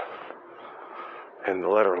 11, and the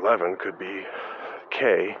letter 11 could be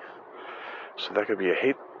K, so that could be a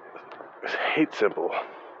hate hate symbol.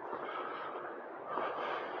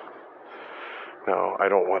 Now, I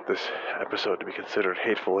don't want this episode to be considered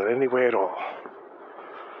hateful in any way at all,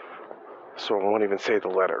 so I won't even say the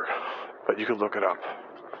letter, but you could look it up.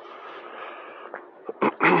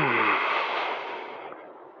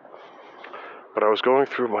 But I was going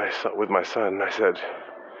through with my son, and I said,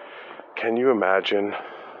 can you imagine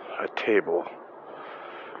a table?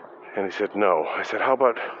 And he said, no. I said, how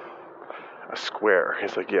about a square?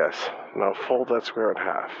 He's like, yes. Now fold that square in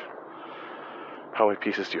half. How many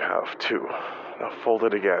pieces do you have? 2. Now fold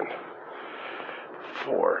it again.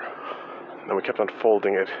 4. Then we kept on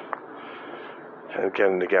folding it.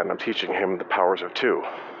 And again, I'm teaching him the powers of 2.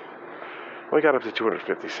 We got up to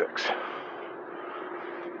 256.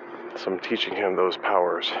 So I'm teaching him those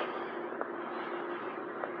powers.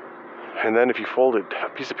 And then if you folded a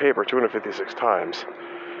piece of paper 256 times,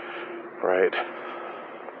 right?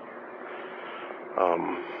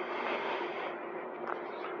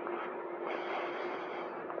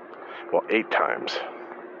 Well, 8 times.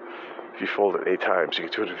 If you fold it 8 times, you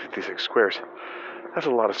get 256 squares. That's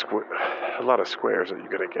a lot of squares that you're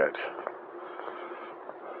gonna get.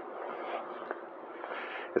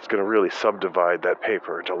 It's gonna really subdivide that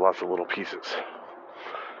paper into lots of little pieces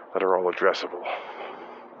that are all addressable.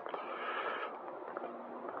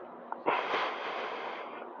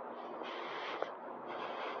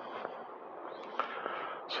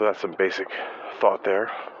 So that's some basic thought there.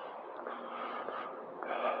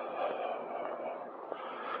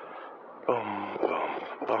 Boom, boom,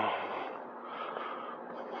 boom.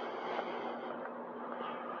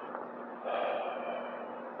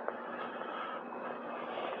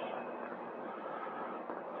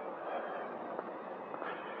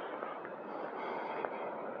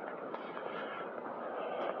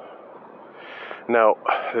 Now,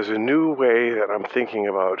 there's a new way that I'm thinking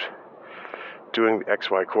about doing the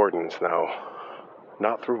XY coordinates now,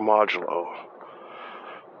 not through modulo,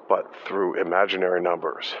 but through imaginary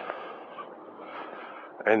numbers.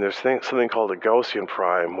 And there's something called a Gaussian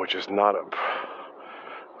prime, which is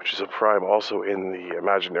a prime also in the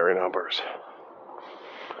imaginary numbers.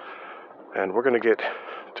 And we're going to get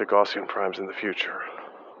to Gaussian primes in the future.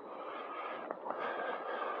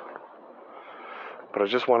 But I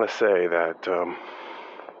just want to say that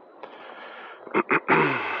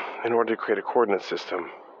in order to create a coordinate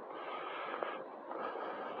system,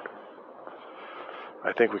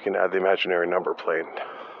 I think we can add the imaginary number plane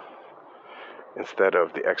instead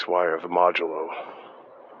of the XY or the modulo.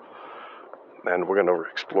 And we're going to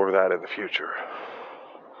explore that in the future.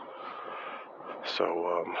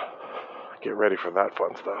 So get ready for that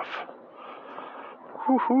fun stuff.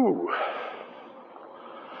 Woohoo!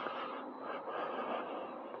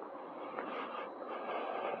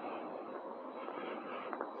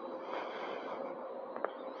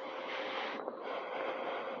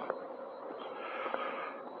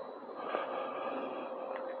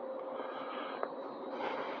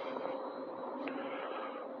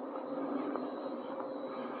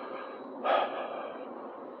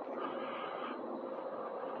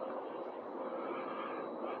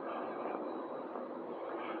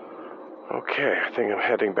 Okay, I think I'm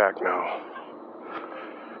heading back now.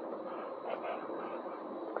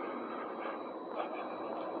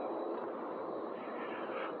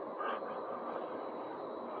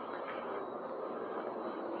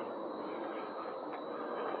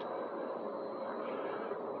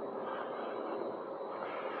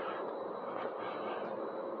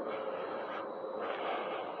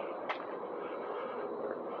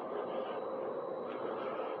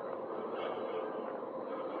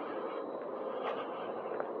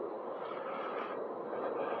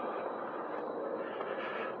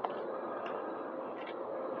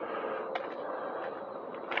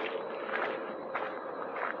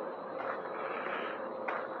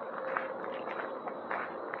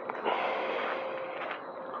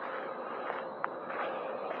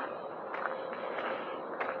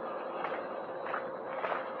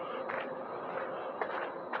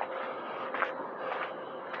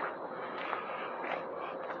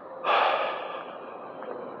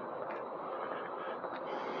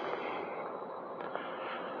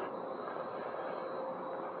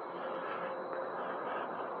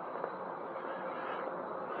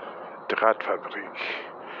 Drahtfabrik,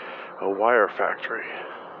 a wire factory.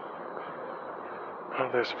 Oh,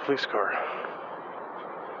 there's a police car.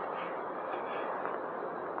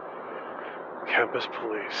 Campus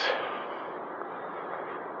police.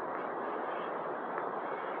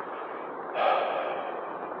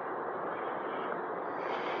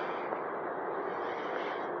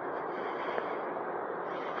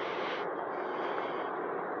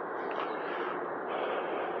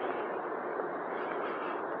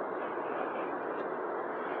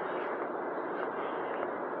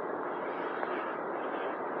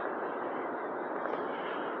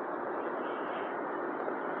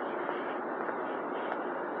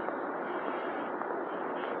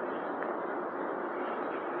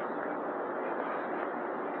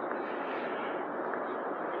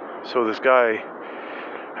 So this guy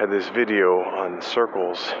had this video on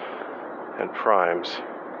circles and primes.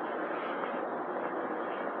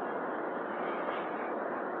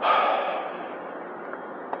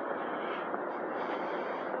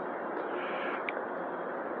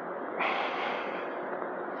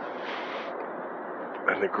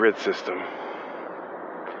 And the grid system.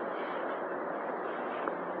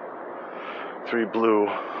 3 blue,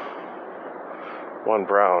 1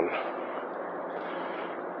 brown.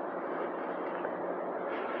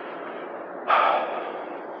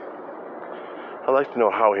 I'd like to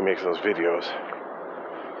know how he makes those videos.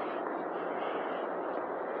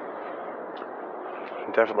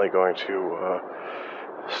 I'm definitely going to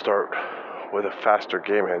start with a faster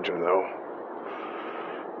game engine though.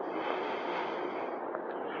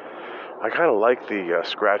 I kind of like the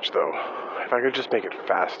Scratch though. If I could just make it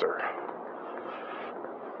faster.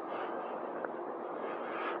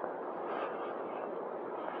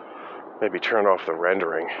 Maybe turn off the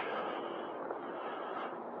rendering.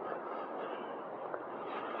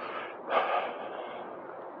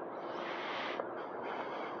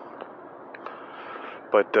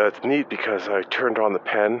 But it's neat because I turned on the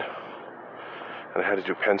pen and I had to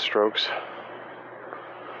do pen strokes.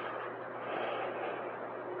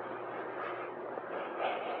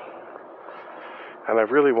 And I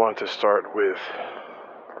really want to start with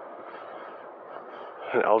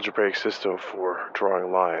an algebraic system for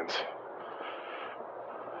drawing lines.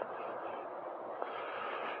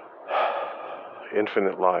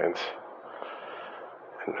 Infinite lines.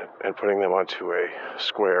 And putting them onto a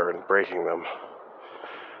square and breaking them.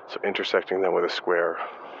 So intersecting them with a square.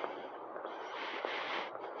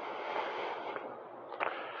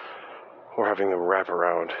 Or having them wrap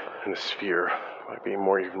around in a sphere might be even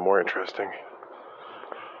more interesting.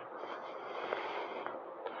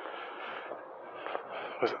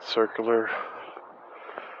 Was it circular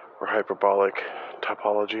or hyperbolic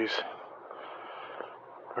topologies?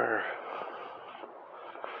 Where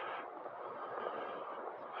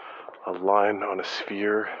a line on a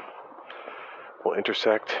sphere will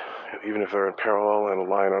intersect, even if they're in parallel, and a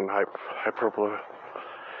line on hyperbola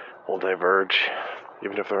will diverge,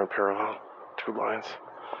 even if they're in parallel, 2 lines.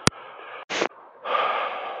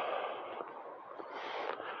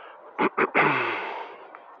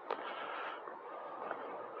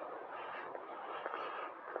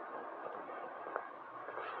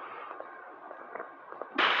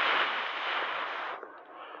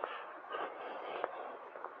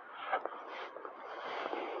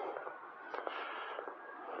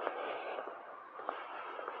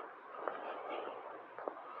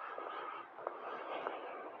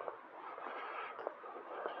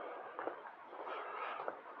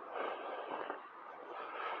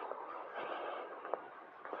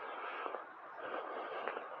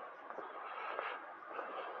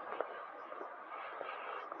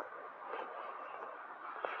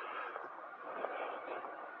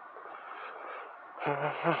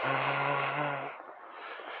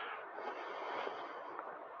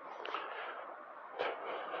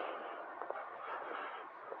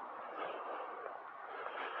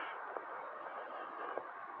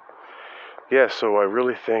 Yeah, so I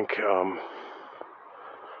really think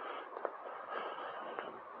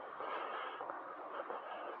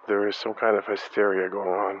there is some kind of hysteria going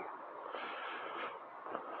on.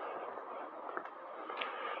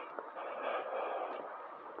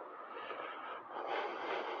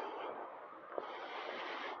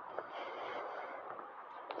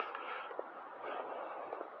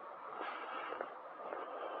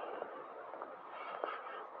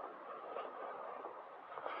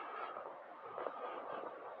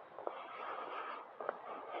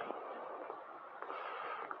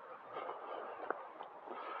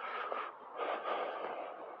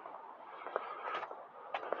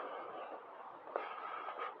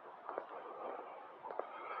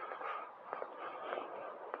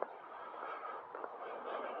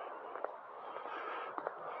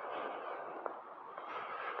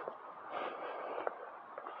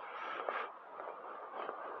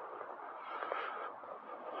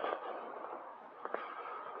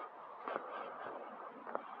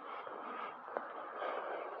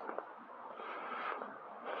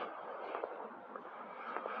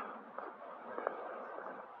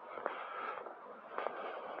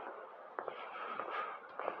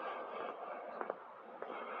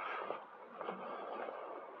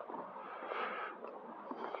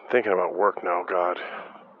 Thinking about work now, God.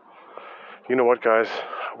 You know what, guys?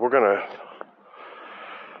 We're gonna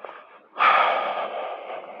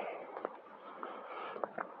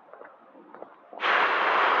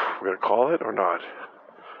call it or not?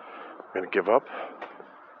 We're gonna give up.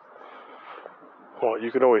 Well,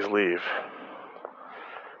 you can always leave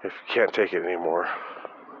if you can't take it anymore.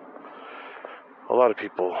 A lot of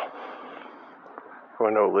people who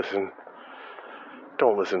I know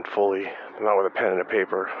don't listen fully. They're not with a pen and a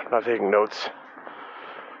paper, not taking notes.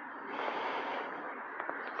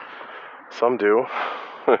 Some do.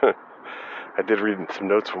 I did read some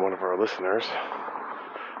notes from one of our listeners.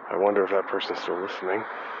 I wonder if that person's still listening.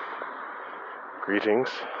 Greetings,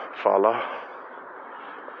 Fala.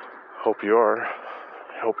 Hope you are.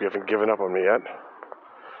 Hope you haven't given up on me yet.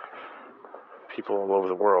 People all over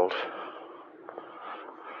the world.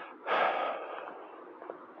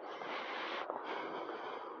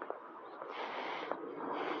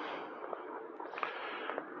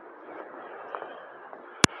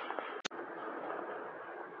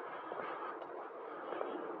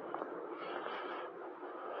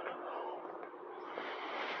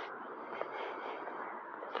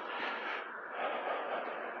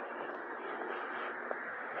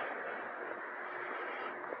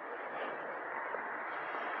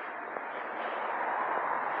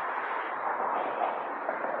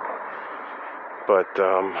 But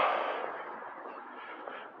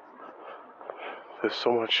there's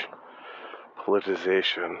so much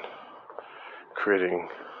politicization creating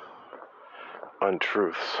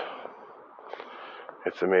untruths.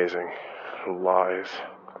 It's amazing. Lies.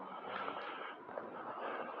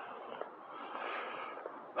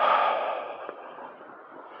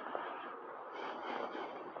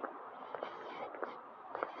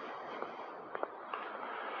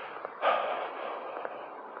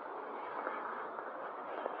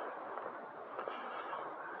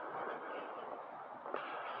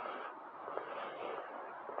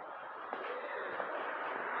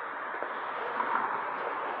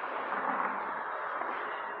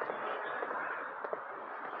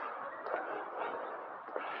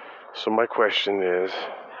 So my question is,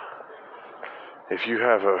 if you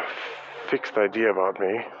have a fixed idea about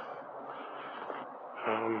me,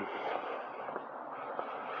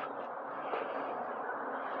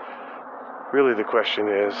 really the question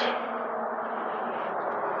is,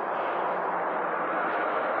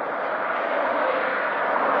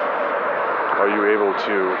 are you able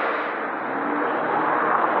to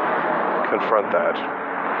confront that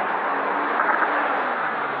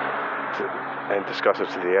and discuss it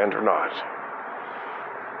to the end or not?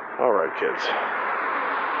 All right, kids.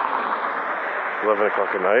 11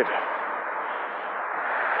 o'clock at night.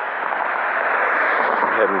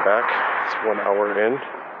 I'm heading back. It's 1 hour in.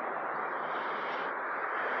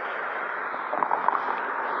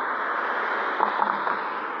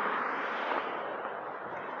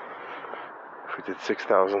 If we did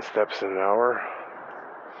 6,000 steps in an hour,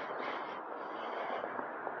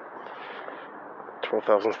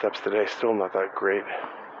 12,000 steps today, still not that great.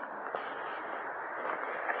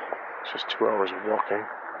 It's just 2 hours of walking.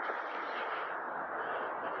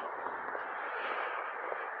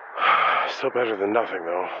 Still better than nothing,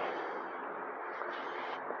 though.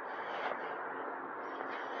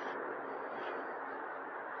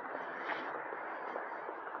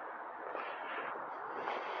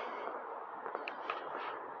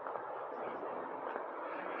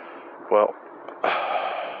 Well,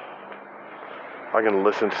 I'm going to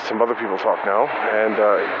listen to some other people talk now, and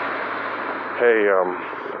hey,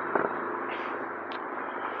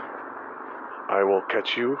 I will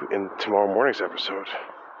catch you in tomorrow morning's episode.